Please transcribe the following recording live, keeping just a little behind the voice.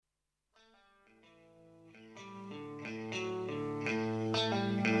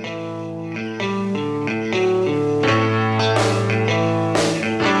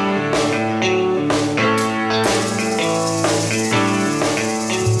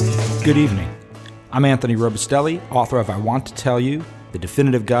Good evening. I'm Anthony Robustelli, author of I Want to Tell You, the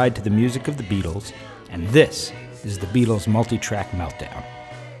definitive guide to the music of the Beatles, and this is the Beatles Multi-Track Meltdown.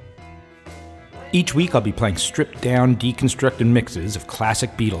 Each week I'll be playing stripped-down, deconstructed mixes of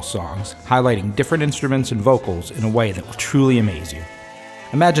classic Beatles songs, highlighting different instruments and vocals in a way that will truly amaze you.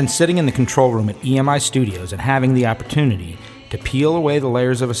 Imagine sitting in the control room at EMI Studios and having the opportunity to peel away the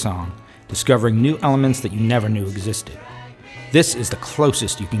layers of a song, discovering new elements that you never knew existed. This is the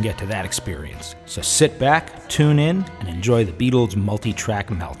closest you can get to that experience. So sit back, tune in, and enjoy the Beatles Multi-Track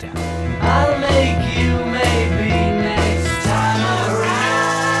Meltdown. I'll make you maybe next time around.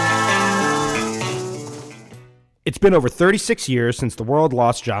 It's been over 36 years since the world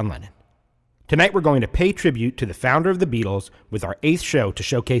lost John Lennon. Tonight we're going to pay tribute to the founder of the Beatles with our 8th show to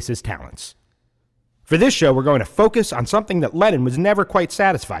showcase his talents. For this show, we're going to focus on something that Lennon was never quite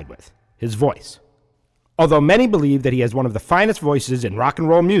satisfied with, his voice. Although many believe that he has one of the finest voices in rock and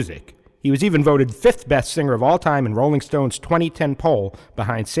roll music, he was even voted 5th best singer of all time in Rolling Stone's 2010 poll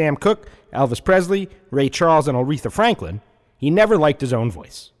behind Sam Cooke, Elvis Presley, Ray Charles, and Aretha Franklin, he never liked his own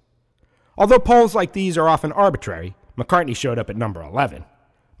voice. Although polls like these are often arbitrary, McCartney showed up at number 11.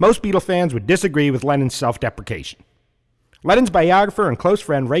 Most Beatle fans would disagree with Lennon's self-deprecation. Lennon's biographer and close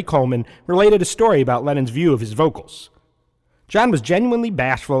friend Ray Coleman related a story about Lennon's view of his vocals. John was genuinely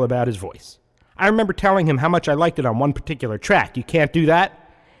bashful about his voice. I remember telling him how much I liked it on one particular track. You can't do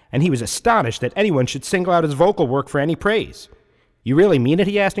that? And he was astonished that anyone should single out his vocal work for any praise. You really mean it?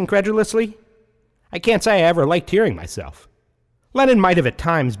 He asked incredulously. I can't say I ever liked hearing myself. Lennon might have at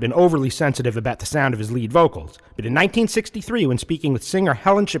times been overly sensitive about the sound of his lead vocals, but in 1963, when speaking with singer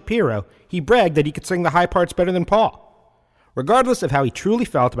Helen Shapiro, he bragged that he could sing the high parts better than Paul. Regardless of how he truly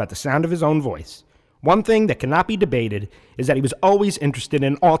felt about the sound of his own voice, one thing that cannot be debated is that he was always interested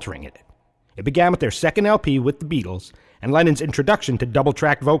in altering it. It began with their second LP with the Beatles and Lennon's introduction to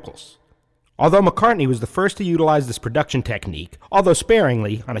double-tracked vocals. Although McCartney was the first to utilize this production technique, although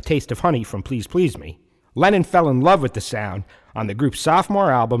sparingly on A Taste of Honey from Please Please Me, Lennon fell in love with the sound on the group's sophomore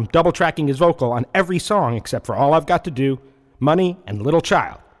album, double-tracking his vocal on every song except for All I've Got to Do, Money, and Little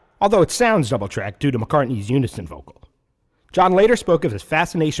Child, although it sounds double-tracked due to McCartney's unison vocal. John later spoke of his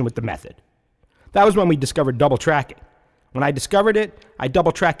fascination with the method. That was when we discovered double-tracking. When I discovered it, I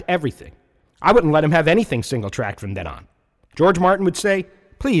double-tracked everything. I wouldn't let him have anything single-tracked from then on. George Martin would say,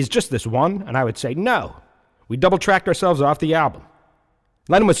 please, just this one, and I would say, no. We double-tracked ourselves off the album.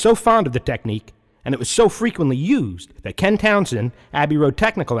 Lennon was so fond of the technique, and it was so frequently used, that Ken Townsend, Abbey Road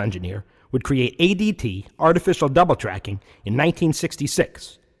technical engineer, would create ADT, artificial double-tracking, in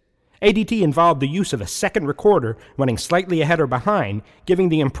 1966. ADT involved the use of a second recorder running slightly ahead or behind, giving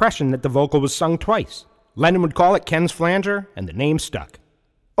the impression that the vocal was sung twice. Lennon would call it Ken's flanger, and the name stuck.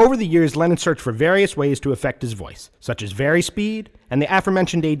 Over the years, Lennon searched for various ways to affect his voice, such as vari-speed and the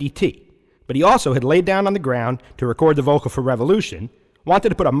aforementioned ADT. But he also had laid down on the ground to record the vocal for Revolution, wanted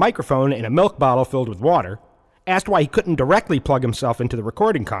to put a microphone in a milk bottle filled with water, asked why he couldn't directly plug himself into the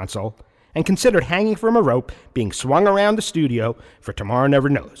recording console, and considered hanging from a rope being swung around the studio for Tomorrow Never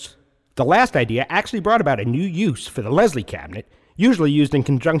Knows. The last idea actually brought about a new use for the Leslie cabinet, usually used in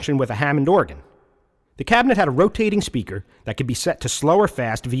conjunction with a Hammond organ. The cabinet had a rotating speaker that could be set to slow or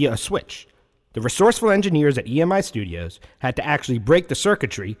fast via a switch. The resourceful engineers at EMI Studios had to actually break the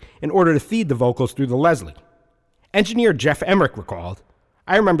circuitry in order to feed the vocals through the Leslie. Engineer Jeff Emmerich recalled,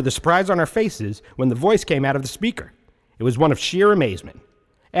 I remember the surprise on our faces when the voice came out of the speaker. It was one of sheer amazement.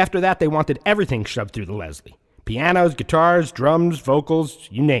 After that, they wanted everything shoved through the Leslie. Pianos, guitars, drums, vocals,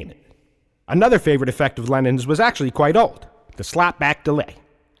 you name it. Another favorite effect of Lennon's was actually quite old, the slap-back delay.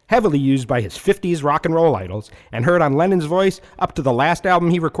 Heavily used by his 50s rock and roll idols, and heard on Lennon's voice up to the last album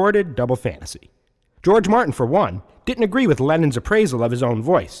he recorded, Double Fantasy. George Martin, for one, didn't agree with Lennon's appraisal of his own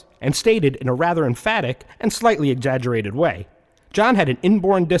voice, and stated in a rather emphatic and slightly exaggerated way, John had an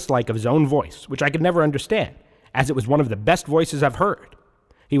inborn dislike of his own voice, which I could never understand, as it was one of the best voices I've heard.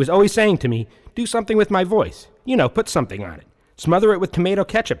 He was always saying to me, do something with my voice. Put something on it. Smother it with tomato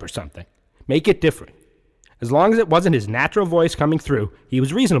ketchup or something. Make it different. As long as it wasn't his natural voice coming through, he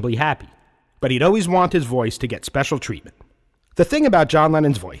was reasonably happy. But he'd always want his voice to get special treatment. The thing about John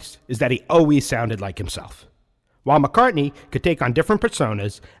Lennon's voice is that he always sounded like himself. While McCartney could take on different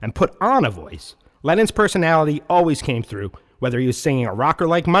personas and put on a voice, Lennon's personality always came through, whether he was singing a rocker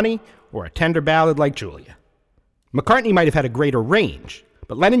like Money or a tender ballad like Julia. McCartney might have had a greater range,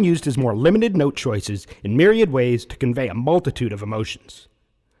 but Lennon used his more limited note choices in myriad ways to convey a multitude of emotions.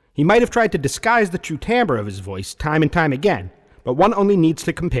 He might have tried to disguise the true timbre of his voice time and time again, but one only needs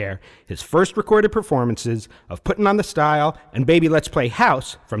to compare his first recorded performances of Puttin' on the Style and Baby Let's Play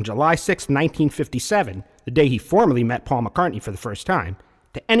House from July 6, 1957, the day he formally met Paul McCartney for the first time,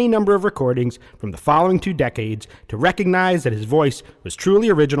 to any number of recordings from the following 2 decades to recognize that his voice was truly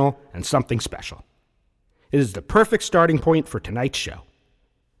original and something special. It is the perfect starting point for tonight's show.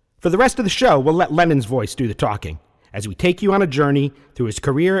 For the rest of the show, we'll let Lennon's voice do the talking as we take you on a journey through his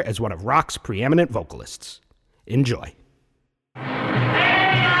career as one of rock's preeminent vocalists. Enjoy.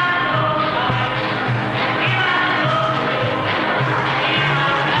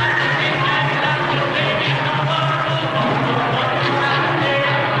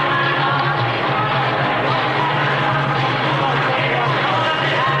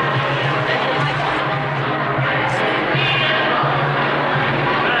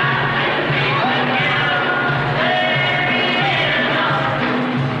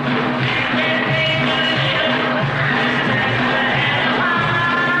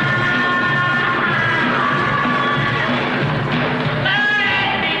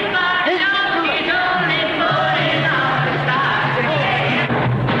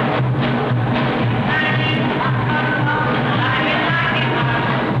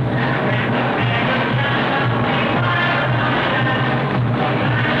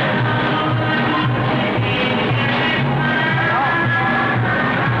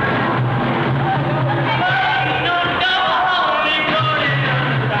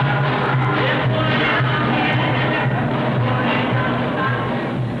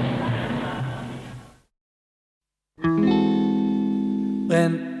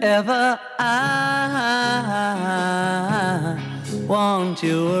 Whenever I want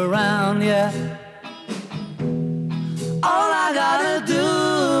you around, yeah, all I gotta do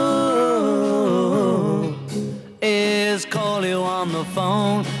is call you on the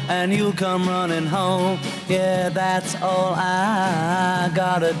phone and you come running home. Yeah, that's all I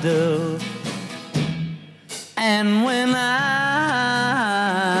gotta do. And when I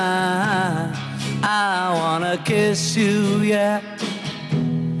wanna kiss you, yeah,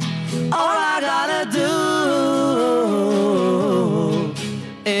 all I gotta do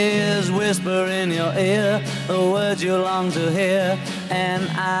is whisper in your ear the words you long to hear, and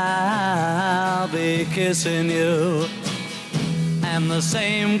I'll be kissing you. And the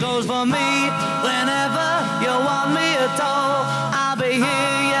same goes for me. Whenever you want me at all, I'll be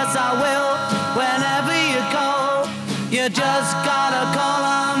here, yes I will. Whenever you call, you just gotta call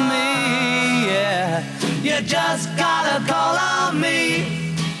on me, yeah. You just gotta call on me.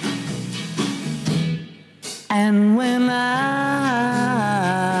 And when I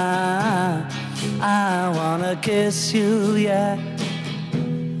wanna kiss you, yeah,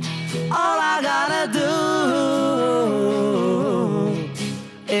 all I gotta do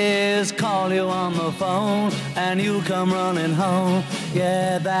is call you on the phone and you come running home.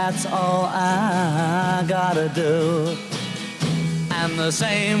 Yeah, that's all I gotta do. And the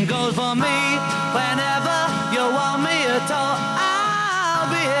same goes for me. Whenever you want me at all, I'll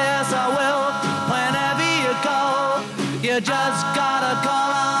be here, so I will. Whenever you call, you just gotta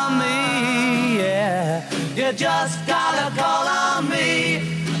call on me, yeah. You just gotta call on me.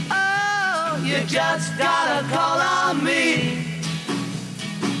 Oh, you just gotta call on me.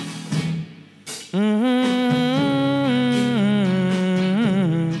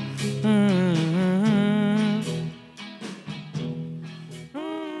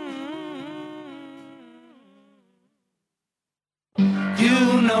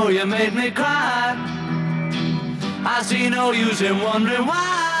 You know you made me cry. I see no use in wondering why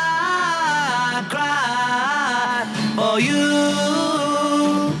I cried for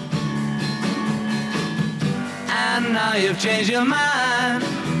you. And now you've changed your mind.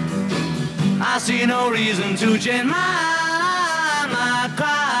 I see no reason to change mine. My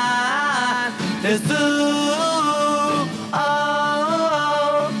cry is through.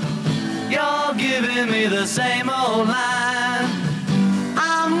 Oh, you're giving me the same old line.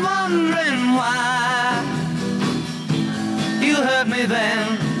 I'm wondering why you hurt me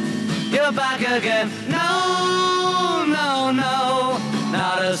then, you're back again. No, no, no,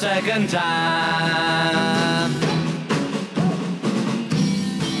 not a second time.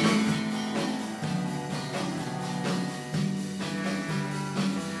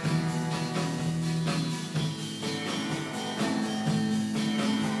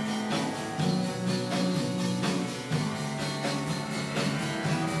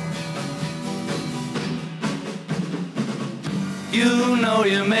 You know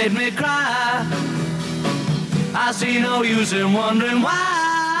you made me cry. I see no use in wondering why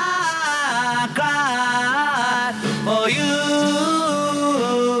I cried for you,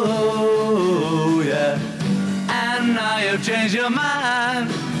 yeah. And now you've changed your mind.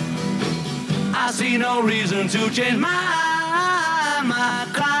 I see no reason to change mine. My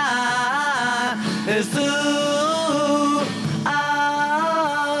cry is through. Oh,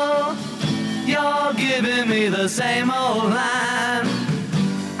 me the same old line.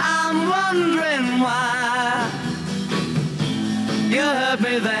 I'm wondering why you hurt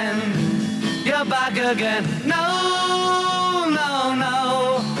me then, you're back again. No, no,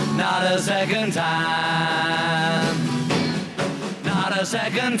 no, not a second time. Not a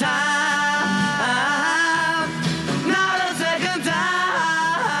second time. Not a second time.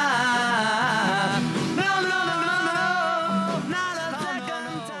 No, no, no, no, no, not a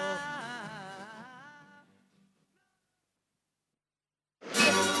second time.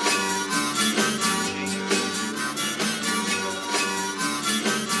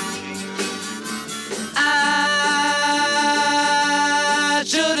 I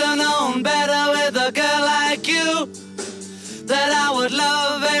should have known better with a girl like you, that I would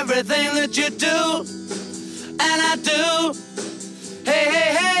love everything that you do, and I do. Hey,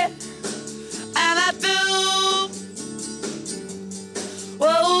 hey, hey, and I do.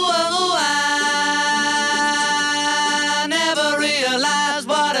 Whoa, whoa, I never realized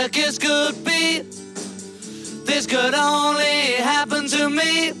what a kiss could be. This could only happen to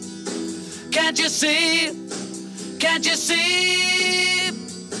me. Can't you see? Can't you see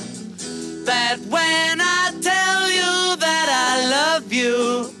that when I tell you that I love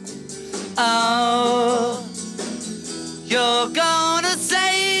you, oh, you're gonna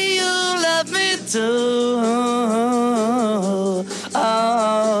say you love me too,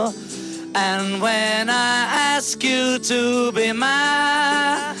 oh, and when I ask you to be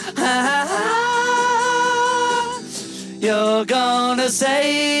mine, you're gonna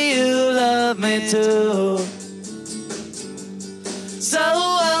say you love me too. So I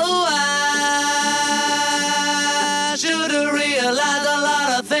should have realized a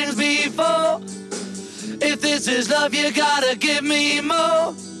lot of things before. If this is love, you gotta give me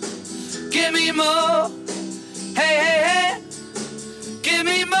more. Give me more. Hey, hey, hey. Give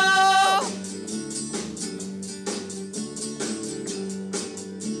me more.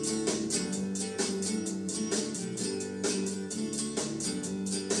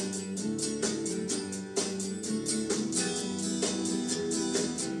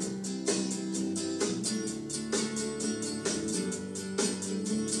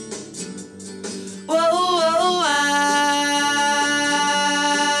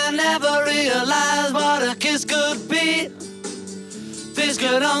 This could be, this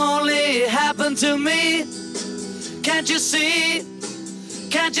could only happen to me. Can't you see,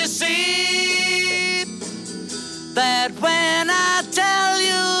 can't you see that when I tell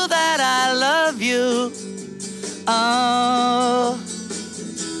you that I love you, oh,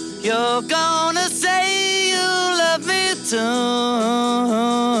 you're gonna say you love me too,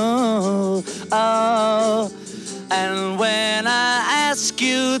 oh, and when I ask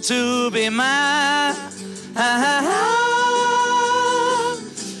you to be mine,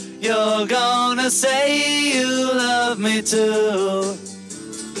 you're gonna say you love me too.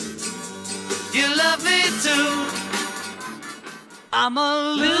 You love me too. I'm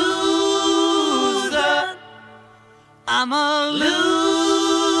a loser. I'm a loser.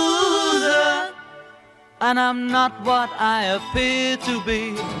 And I'm not what I appear to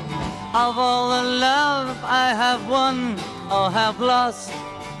be. Of all the love I have won or have lost,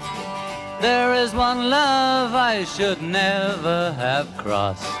 there is one love I should never have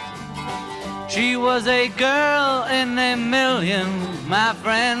crossed. She was a girl in a million, my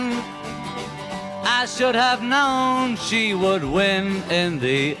friend. I should have known she would win in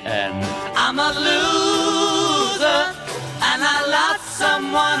the end. I'm a loser, and I lost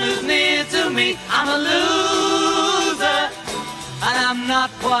someone who's near to me. I'm a loser, and I'm not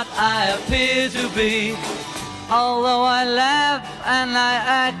what I appear to be. Although I laugh and I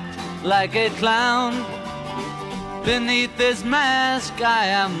act like a clown, beneath this mask I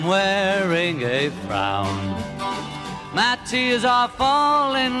am wearing a frown. My tears are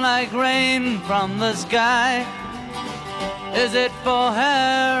falling like rain from the sky. Is it for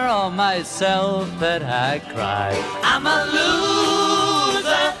her or myself that I cry? I'm a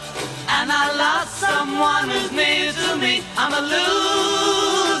loser, and I lost someone who's near to me. I'm a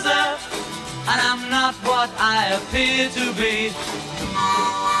loser, and I'm not what I appear to be.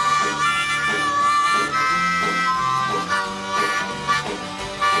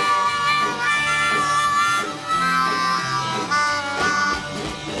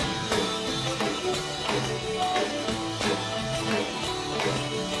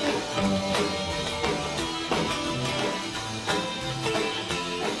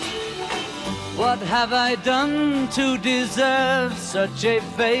 What have I done to deserve such a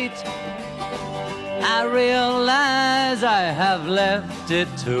fate? I realize I have left it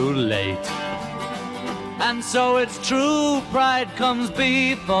too late. And so it's true, pride comes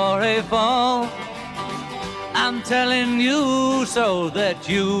before a fall. I'm telling you so that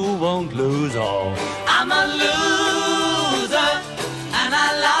you won't lose all. I'm a loser, and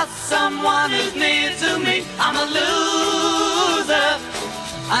I lost someone who's near to me. I'm a loser,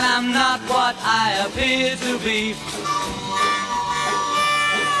 and I'm not what I appear to be.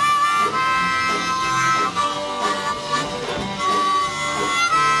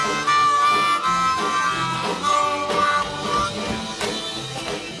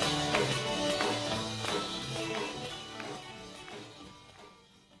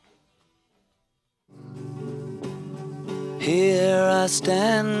 Here I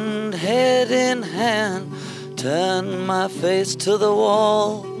stand, head in hand, turn my face to the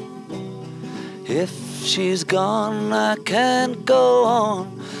wall. If she's gone, I can't go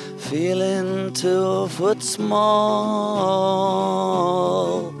on, feeling 2 foot small.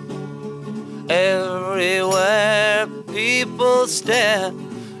 Everywhere people stare,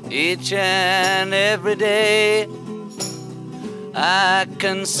 each and every day. I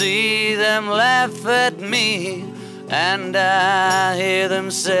can see them laugh at me, and I hear them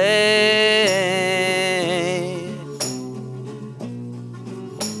say,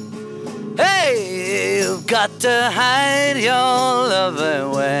 hey, you've got to hide your love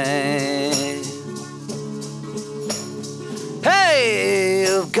away. Hey,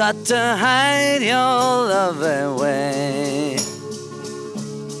 you've got to hide your love away.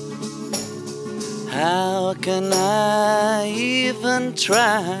 How can I even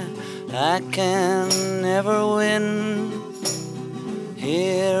try? I can never win.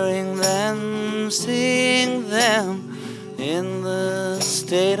 Hearing them, seeing them in the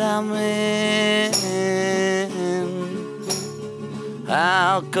state I'm in.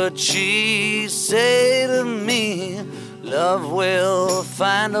 How could she say to me, love will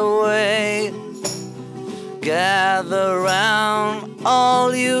find a way? Gather round,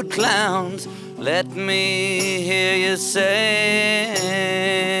 all you clowns, let me hear you say,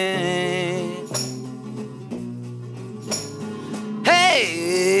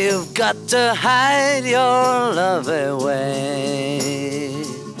 hey, you've got to hide your love away.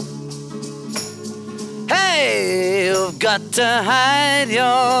 Hey, you've got to hide your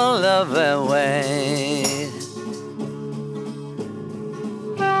love away.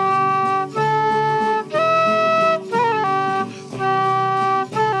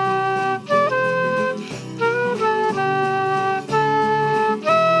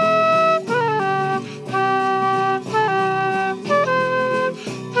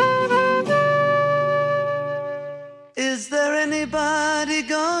 Is there anybody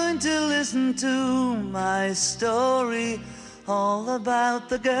going to listen to my story, all about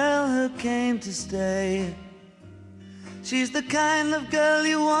the girl who came to stay? She's the kind of girl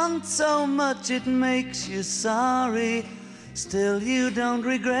you want so much it makes you sorry, still you don't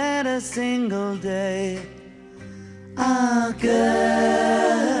regret a single day. Ah,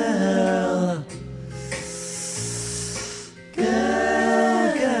 girl,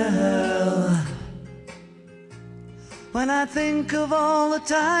 girl, girl. When I think of all the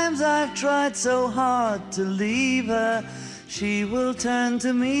times I've tried so hard to leave her, she will turn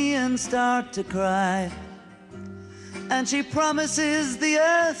to me and start to cry. And she promises the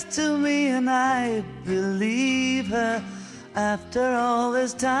earth to me, and I believe her. After all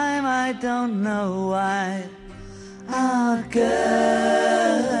this time, I don't know why. Ah, girl,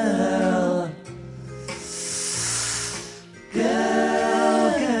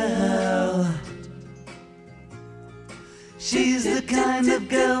 girl, girl. She's the kind of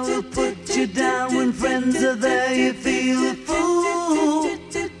girl who'll put you down when friends are there. You feel a fool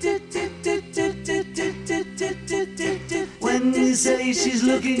when you say she's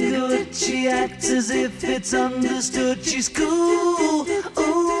looking good. She acts as if it's understood. She's cool. Ooh,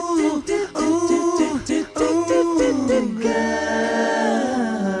 ooh, ooh, girl,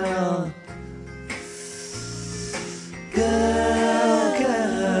 girl,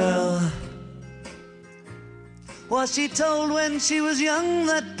 girl. Was she told when she was young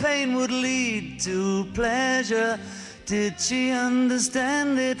that pain would lead to pleasure? Did she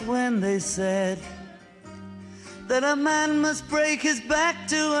understand it when they said that a man must break his back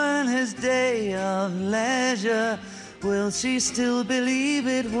to earn his day of leisure? Will she still believe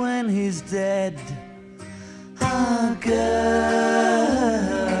it when he's dead? Ah, girl,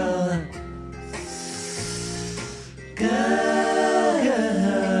 girl,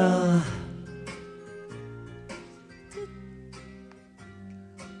 girl.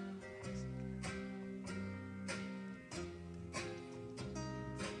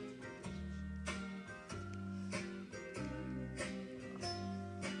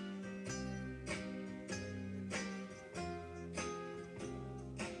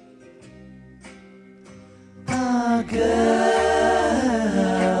 girl,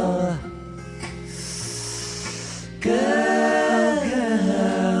 girl,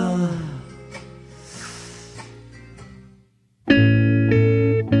 girl.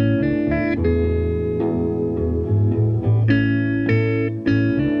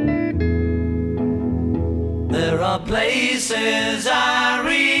 There are places I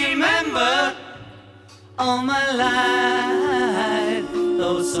remember all my life,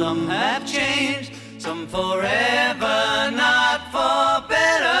 though some have changed, some forever, not for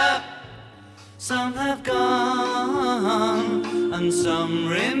better. Some have gone and some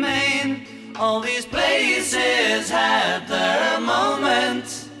remain. All these places had their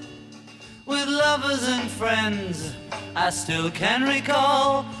moments with lovers and friends I still can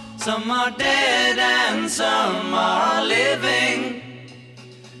recall. Some are dead and some are living.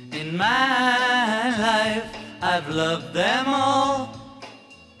 In my life I've loved them all.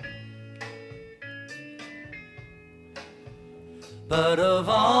 But of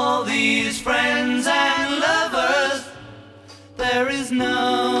all these friends and lovers, there is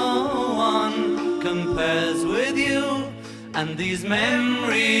no one compares with you. And these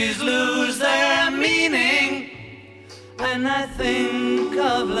memories lose their meaning when I think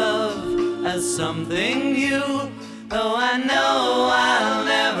of love as something new. Though I know I'll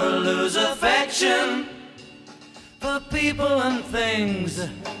never lose affection for people and things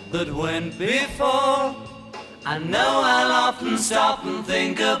that went before. I know I'll often stop and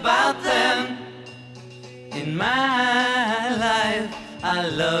think about them. In my life, I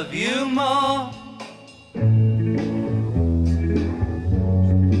love you more.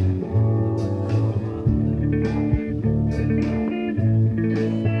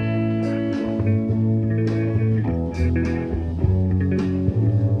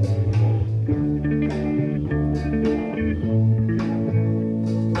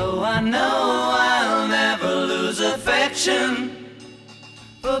 Though I know I'll never lose affection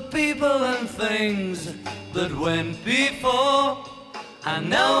for people and things that went before, I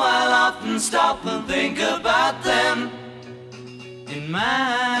know I'll often stop and think about them. In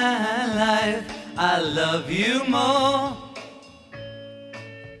my life, I love you more.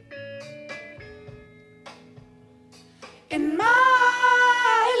 In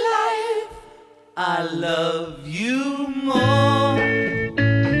my life, I love you more.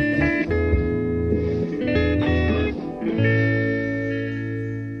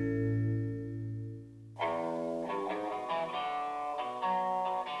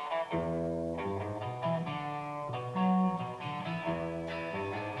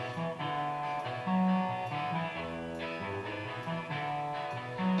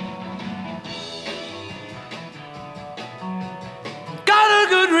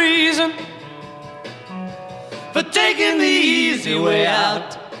 Reason for taking the easy way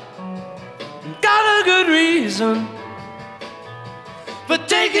out. Got a good reason for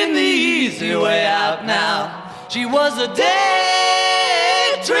taking the easy way out now. She was a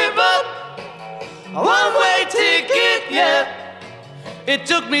day tripper, a one-way ticket, yeah. It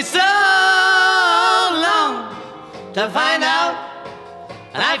took me so long to find out,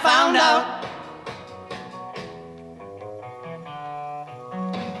 and I found out.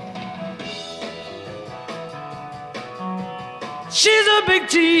 She's a big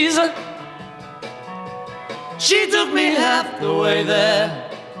teaser. She took me half the way there.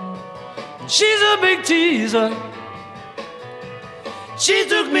 She's a big teaser. She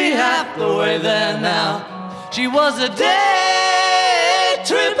took me half the way there now. She was a day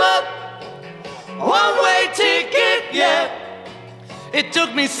tripper, one-way ticket, yeah. It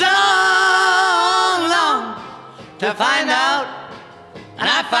took me so long to find out, and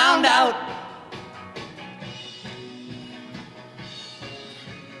I found out.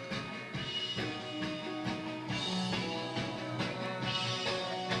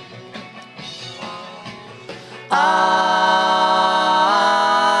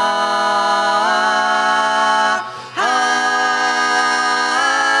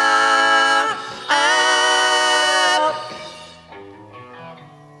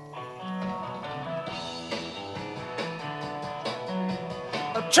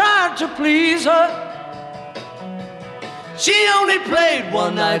 I tried to please her. She only played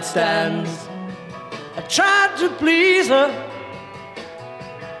one-night stands. I tried to please her.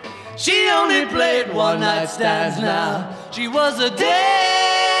 She only played one-night stands now. She was a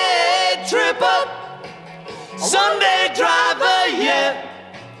day tripper, Sunday driver, yeah.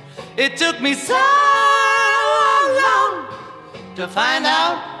 It took me so long to find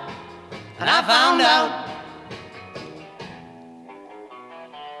out, and I found out.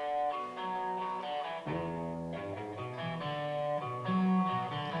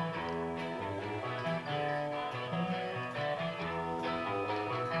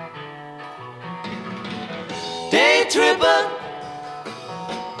 tripper,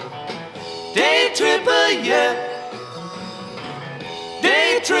 day tripper, yeah.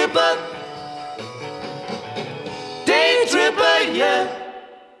 Day tripper, day tripper, yeah.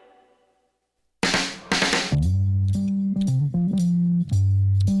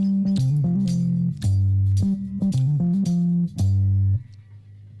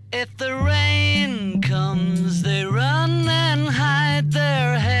 If the rain comes, they run and hide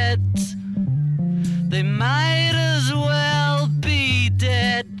their heads. They might as well be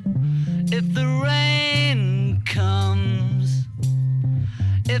dead. If the rain comes,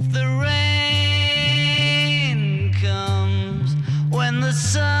 if the rain comes, when the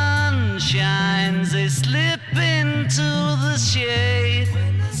sun shines, they slip into the shade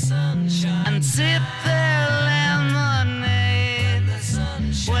and sip their lemonade.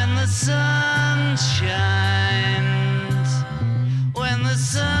 When the sun shines, when the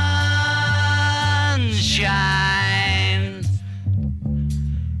sun shines,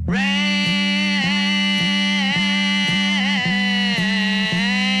 rain,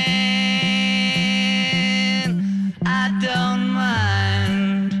 I don't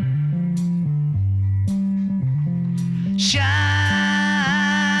mind. Shine,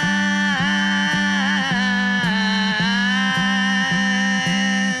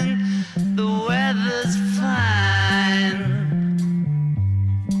 the weather's fine.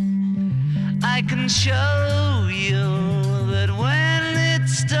 I can show you that when it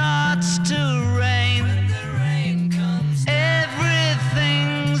starts to rain,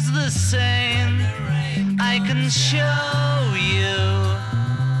 everything's the same. I can show you,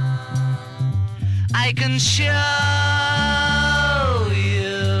 I can show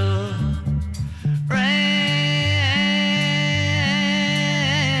you, rain,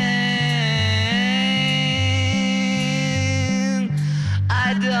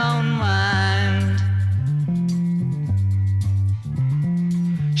 I don't mind.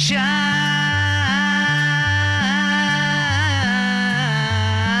 Shine,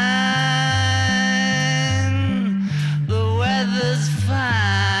 the weather's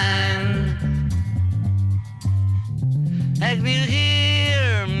fine. Can you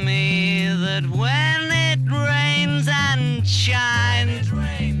hear me that when it rains and shines,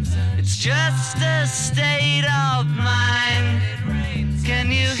 it's just a state of mind?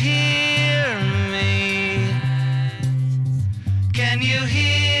 Can you hear me? Can you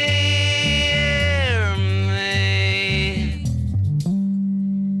hear me?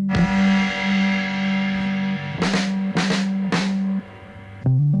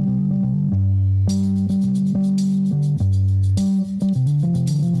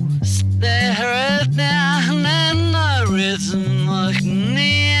 Stare down and the rhythm of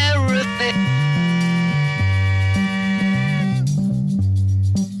everything.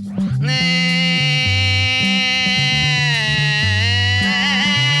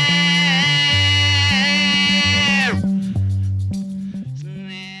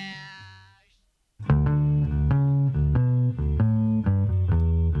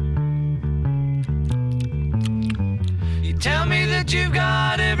 You tell me that you've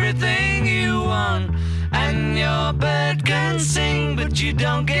got everything you want, and your bird can sing, but you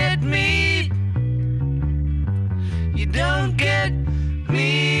don't get me. You don't get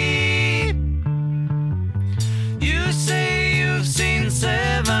me. You say you've seen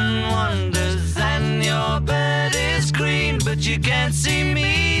 7 wonders, and your bird is green, but you can't see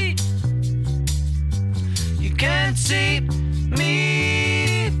me. You can't see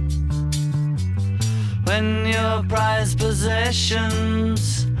me. When your prized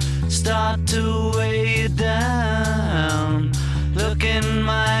possessions start to weigh you down, look in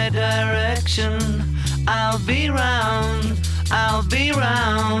my direction. I'll be round, I'll be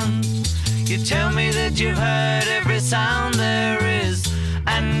round. You tell me that you've heard every sound there is,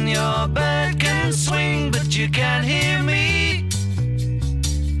 and your bird can swing, but you can't hear me.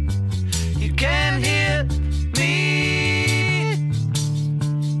 You can't hear me.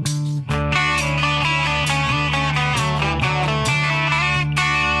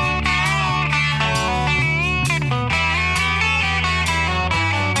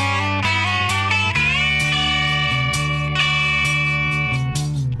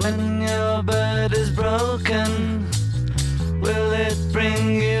 When your bird is broken, will it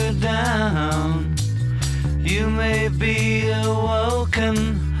bring you down? You may be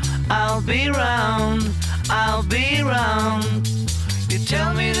awoken. I'll be round, I'll be round. You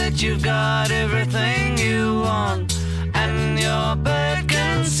tell me that you've got everything you want, and your bird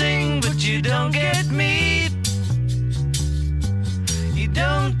can sing, but you don't get me. You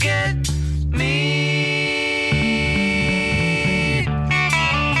don't get me.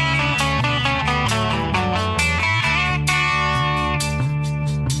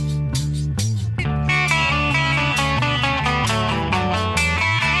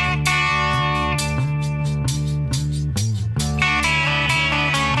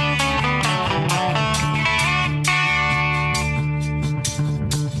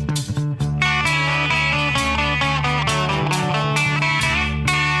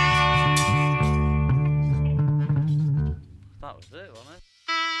 was it, wasn't it?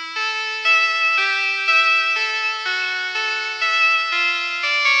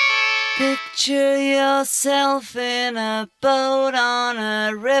 Picture yourself in a boat on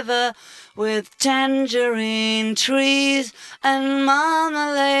a river with tangerine trees and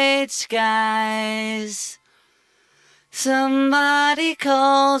marmalade skies. Somebody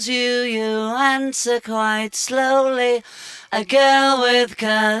calls you, you answer quite slowly. A girl with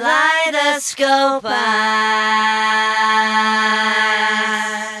kaleidoscope eyes.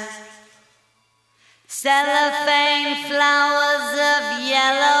 Cellophane flowers of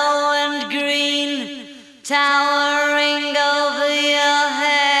yellow and green towering over your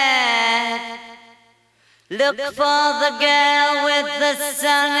head. Look for the girl with the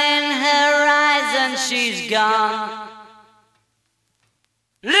sun in her eyes and she's gone.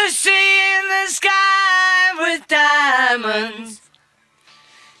 Lucy in the sky with diamonds.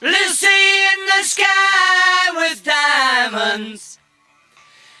 Lucy in the sky with diamonds.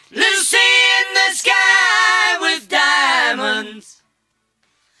 Lucy in the sky with diamonds.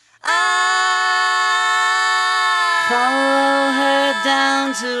 Follow her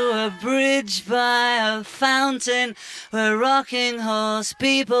down to a bridge by a fountain where rocking horse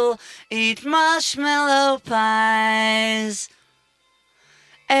people eat marshmallow pies.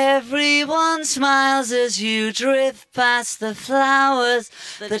 Everyone smiles as you drift past the flowers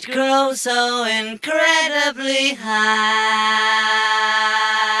that grow so incredibly high.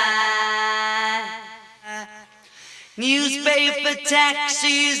 Newspaper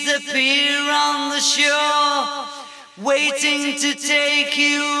taxis appear on the shore, waiting to take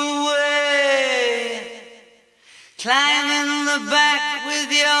you away. Climb in the back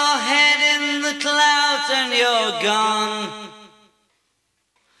with your head in the clouds and you're gone.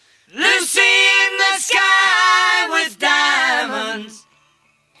 Lucy in the sky with diamonds.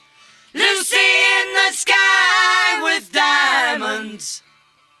 Lucy in the sky with diamonds.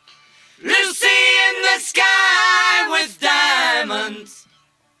 Lucy in the sky with diamonds.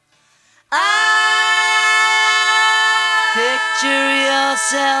 Picture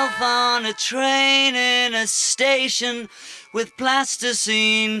yourself on a train in a station with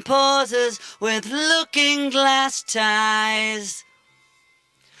plasticine porters with looking glass ties.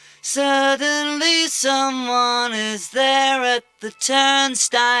 Suddenly someone is there at the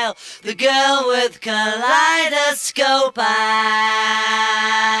turnstile, the girl with kaleidoscope eyes.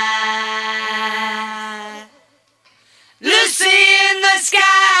 Lucy in the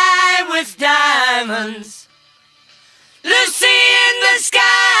sky with diamonds. Lucy in the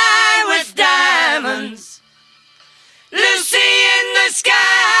sky with diamonds. Lucy in the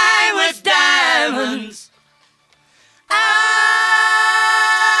sky with diamonds.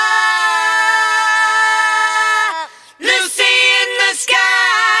 Lucy in the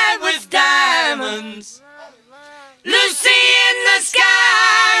sky with diamonds. Lucy in the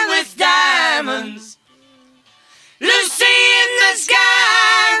sky with diamonds. Lucy in the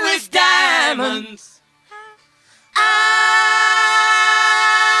sky with diamonds.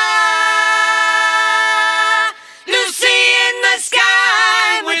 Lucy in the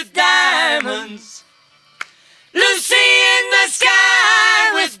sky with diamonds. Lucy in the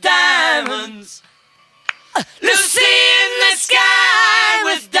sky with diamonds. Lucy in the sky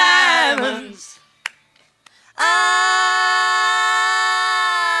with diamonds.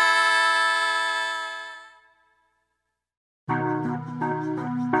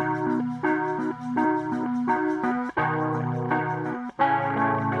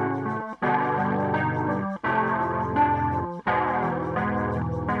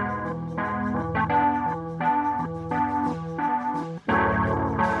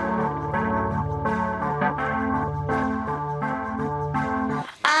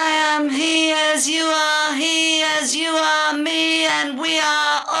 He as you are me, and we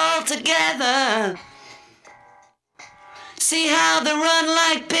are all together. See how they run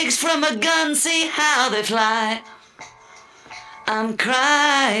like pigs from a gun, see how they fly. I'm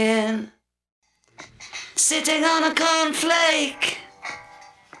crying, sitting on a cornflake,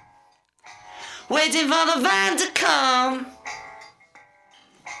 waiting for the van to come.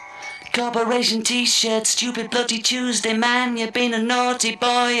 Corporation t-shirt, stupid bloody Tuesday man. You've been a naughty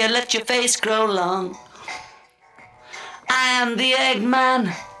boy, you let your face grow long. I am the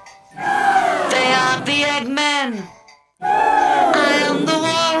Eggman. They are the Eggmen. I am the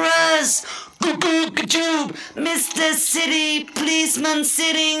Walrus. Goo-goo-goo-joob. Mr. City Policeman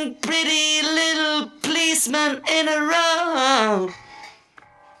sitting pretty little policemen in a row.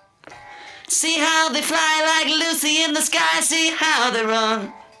 See how they fly like Lucy in the sky, see how they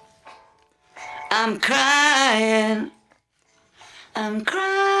run. I'm crying, I'm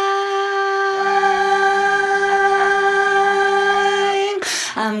crying.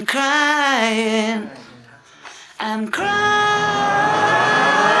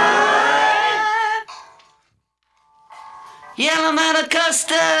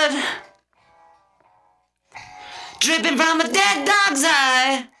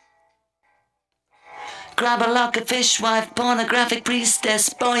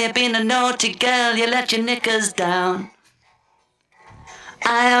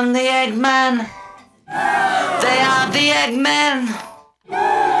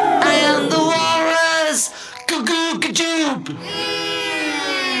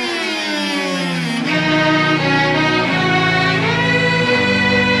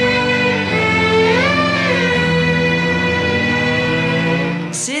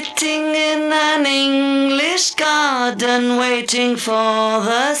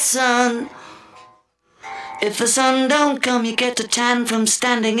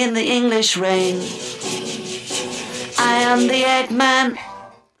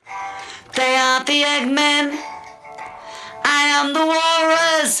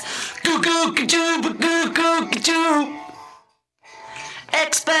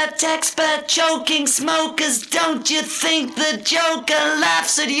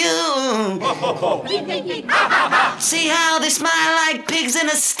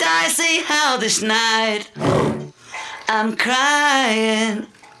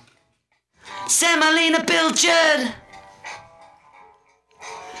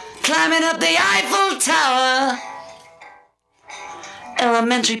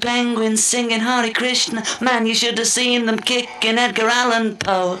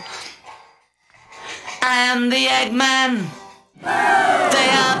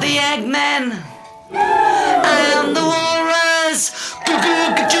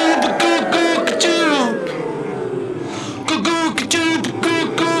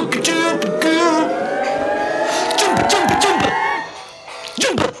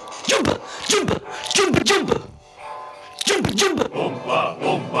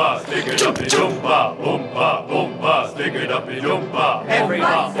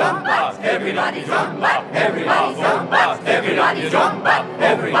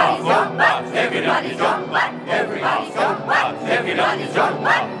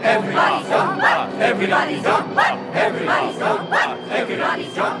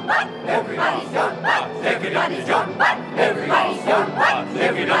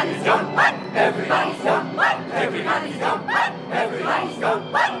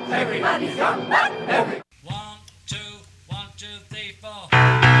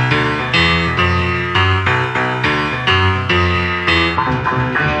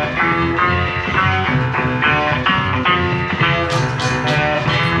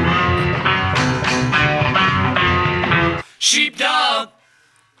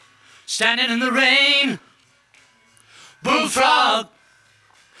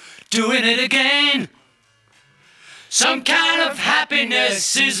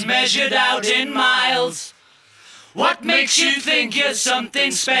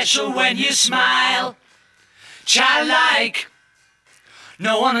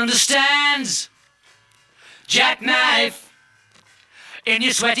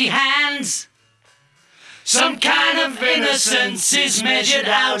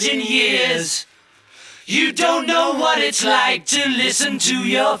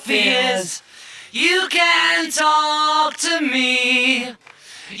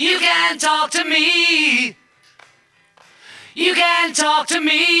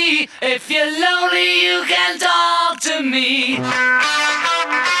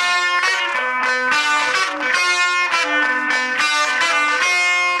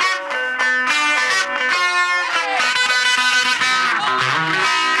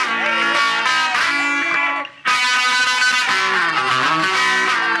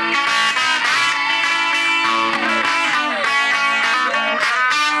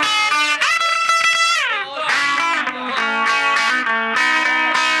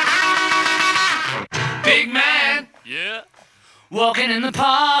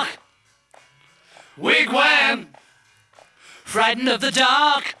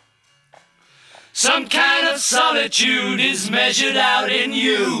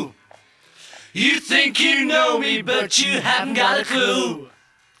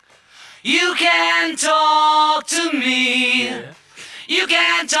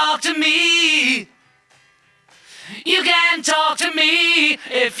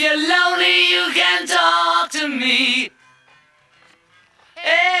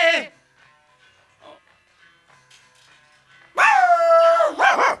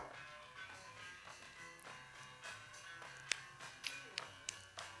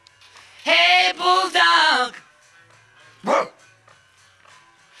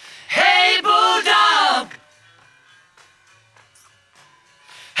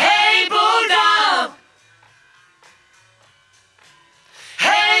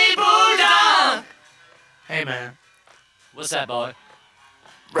 Hey, man. What's that, boy?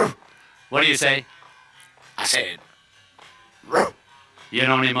 What do you say? I said, you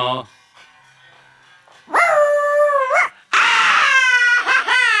don't anymore? Don't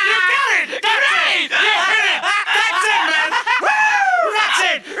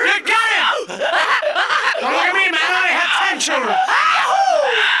look at me, man. I only have 10 children.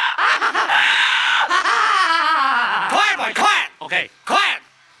 Quiet, boy, quiet. Okay, quiet!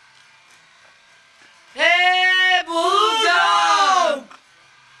 Hey, Bulldog!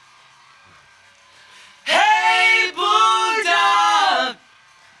 Hey, Bulldog!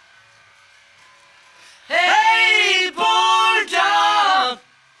 Hey, Bulldog!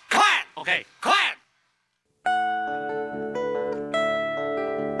 Quiet! Okay, quiet!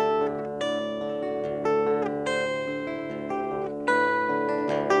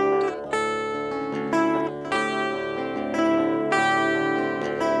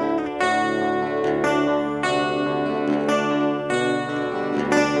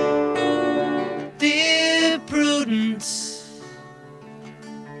 Dear Prudence,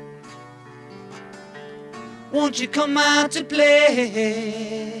 won't you come out to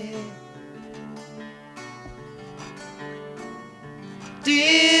play?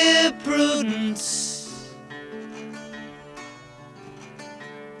 Dear Prudence,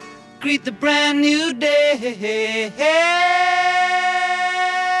 greet the brand new day.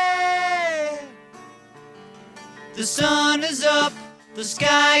 The sun is up, the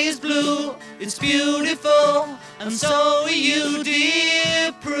sky is blue, it's beautiful, and so are you,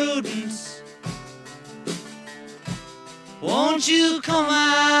 dear Prudence. Won't you come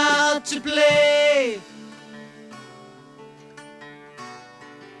out to play?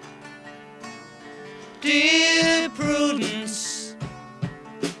 Dear Prudence,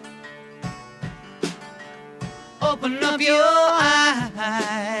 open up your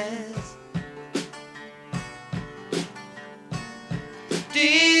eyes.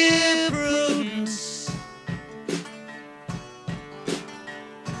 Dear Prudence,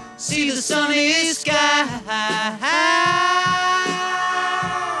 see the sunny sky.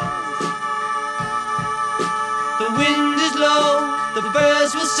 The wind is low, the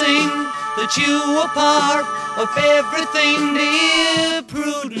birds will sing that you are part of everything, dear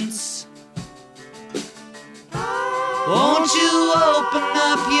Prudence. Won't you open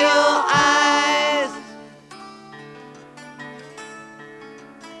up your eyes?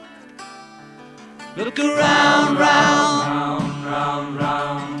 Look around, round, round,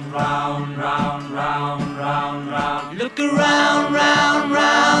 round, round, round, round, round, round. Look around, round,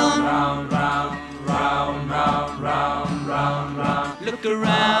 round, round, round, round, round, round, round, round. Look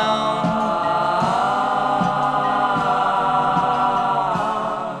around.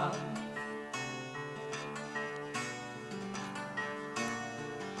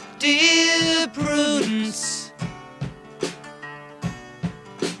 Dear Prudence,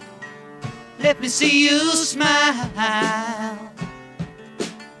 let me see you smile.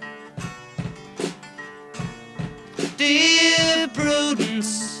 Dear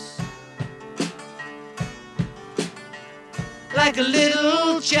Prudence, like a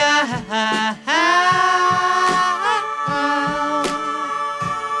little child.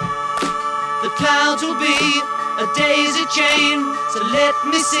 The clouds will be a daisy chain, so let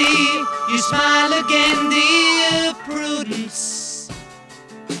me see you smile again, dear Prudence.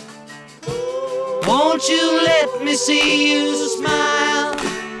 Won't you let me see you smile?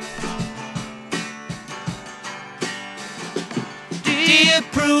 Dear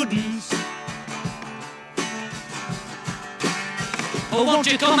Prudence, oh, won't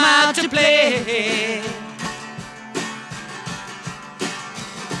you come out to play?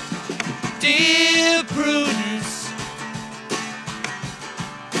 Dear Prudence,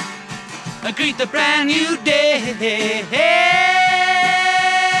 greet the brand new day.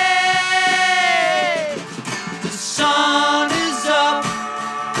 The sun is up,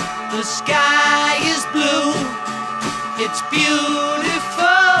 the sky is blue, it's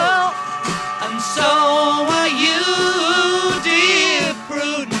beautiful, and so are you, dear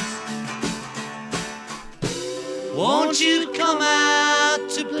Prudence. Won't you come out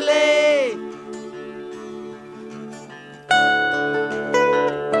to play?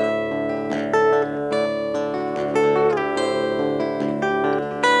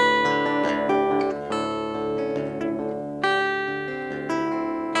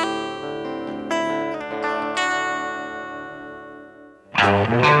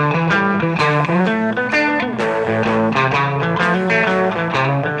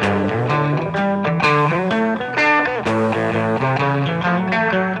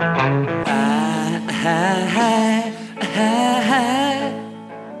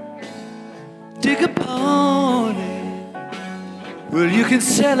 Dig a pond. Well, you can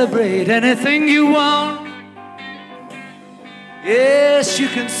celebrate anything you want. Yes, you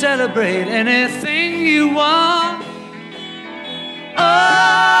can celebrate anything you want.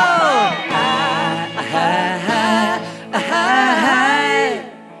 Oh,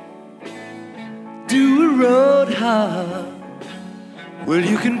 do a road hard. Well,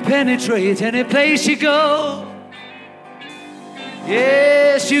 you can penetrate any place you go.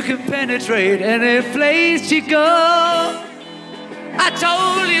 Yes, you can penetrate any place you go. I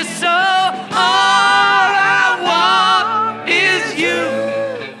told you so. All I want is you.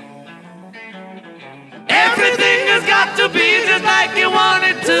 Everything has got to be just like you want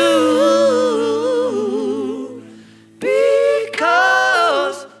it to.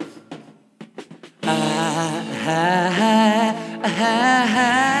 Because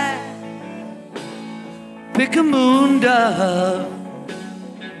pick a moon dove.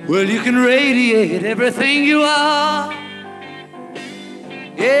 Well, you can radiate everything you are.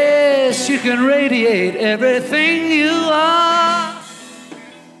 Yes, you can radiate everything you are.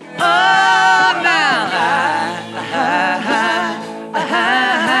 Oh, now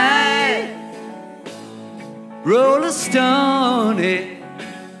roll a stone.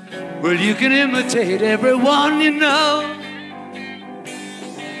 Well, you can imitate everyone you know.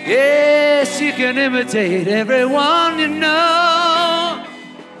 Yes, you can imitate everyone you know.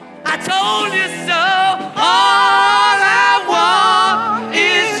 I told you so. All I want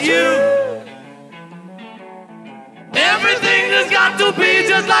is you. Everything has got to be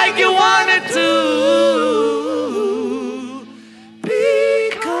just like you want it to.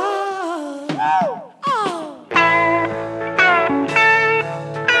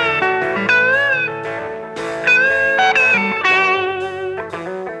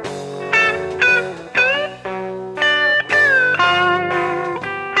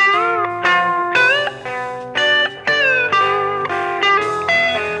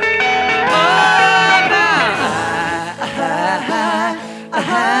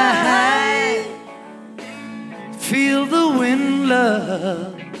 Feel the wind,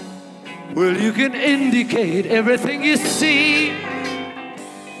 love. Well, you can indicate everything you see.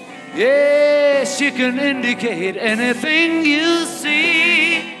 Yes, you can indicate anything you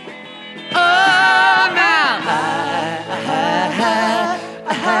see. Oh, now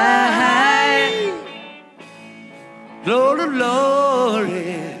Lord,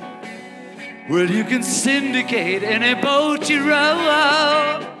 Lordy. Well, you can syndicate any boat you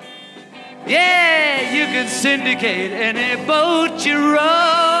row. Yeah, you can syndicate any boat you row.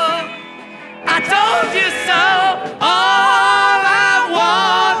 I told you so. All I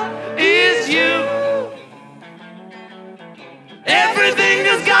want is you. Everything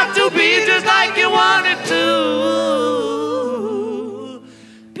has got to be just like you want it to.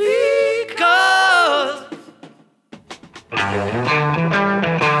 Because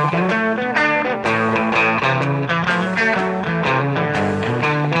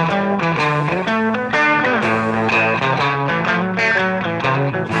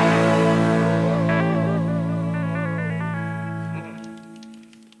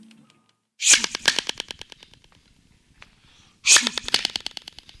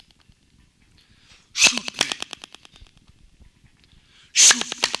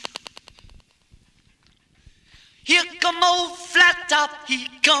here come old flat top, he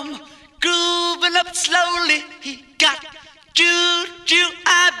come grooving up slowly. He got juju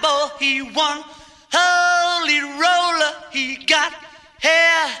eyeball, he won holy roller. He got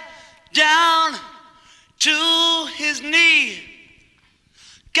hair down to his knee.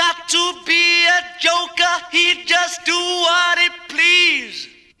 Got to be a joker, he just do what he please.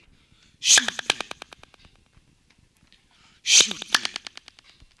 Shoot me, shoot me,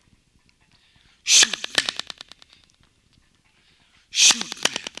 shoot me. Shoot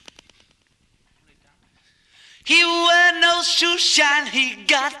me. He wear no shoe shine, he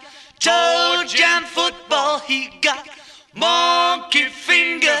got toe jam football, he got monkey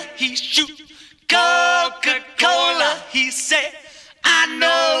finger, he shoot Coca-Cola, he say, I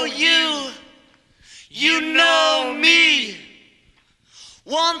know you, you know me.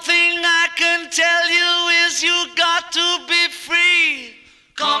 One thing I can tell you is you got to be free.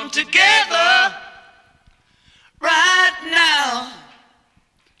 Come together right now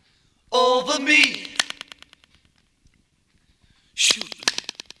over me. Shoot me.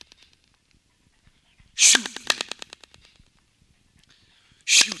 Shoot me.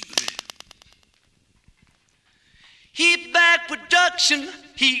 Shoot me. He back production,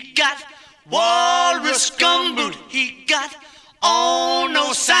 he got walrus gumboot, he got on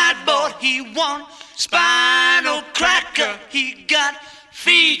no sideboard, he won spinal cracker, he got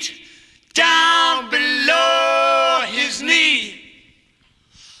feet down below his knee.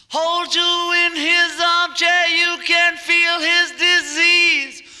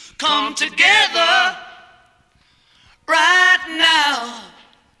 together right now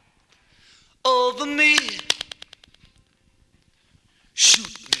over me.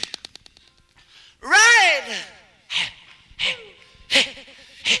 Shoot me right.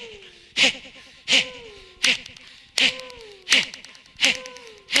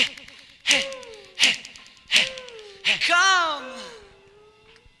 Come,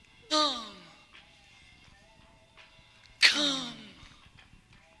 come,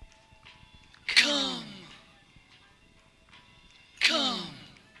 come, come.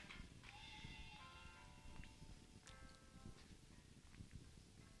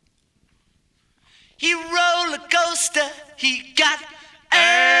 He roller coaster, he got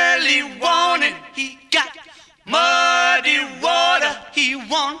early warning, he got muddy water, he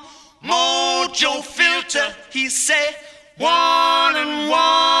won mojo filter, he said 1 and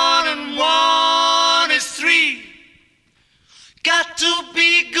 1 and 1 is 3. Got to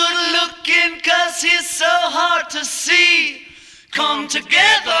be good looking 'cause he's so hard to see. Come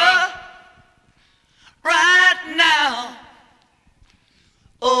together right now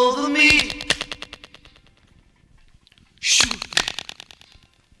over me. Shoot me.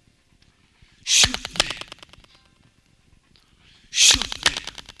 Shoot me. Shoot me.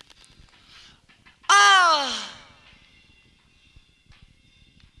 Ah!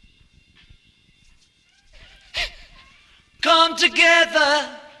 Come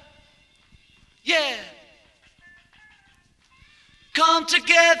together. Yeah. Come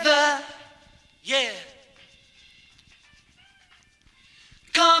together. Yeah.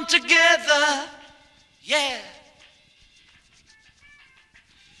 Come together. Yeah.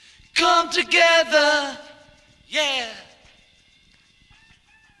 Come together. Yeah.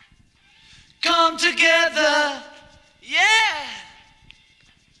 Come together. Yeah.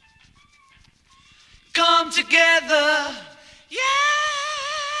 Come together. Yeah.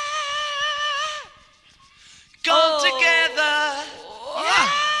 Come together. Yeah.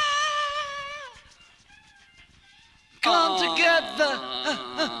 Come together.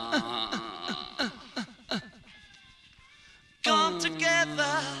 Come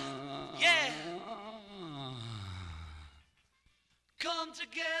together. Yeah. Come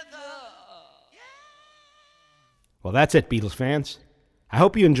together. Well, that's it, Beatles fans. I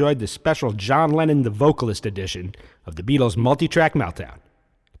hope you enjoyed this special John Lennon the Vocalist edition of the Beatles Multi-Track Meltdown.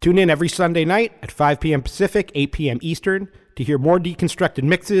 Tune in every Sunday night at 5 p.m. Pacific, 8 p.m. Eastern to hear more deconstructed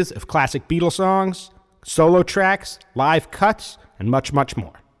mixes of classic Beatles songs, solo tracks, live cuts, and much, much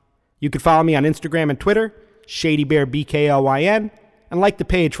more. You can follow me on Instagram and Twitter, ShadyBearBKLYN, and like the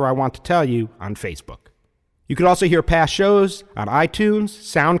page for I Want to Tell You on Facebook. You can also hear past shows on iTunes,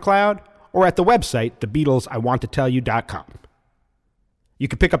 SoundCloud, or at the website, TheBeatlesIWantToTellYou.com. You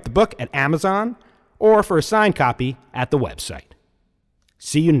can pick up the book at Amazon or for a signed copy at the website.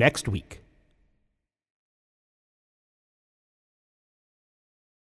 See you next week.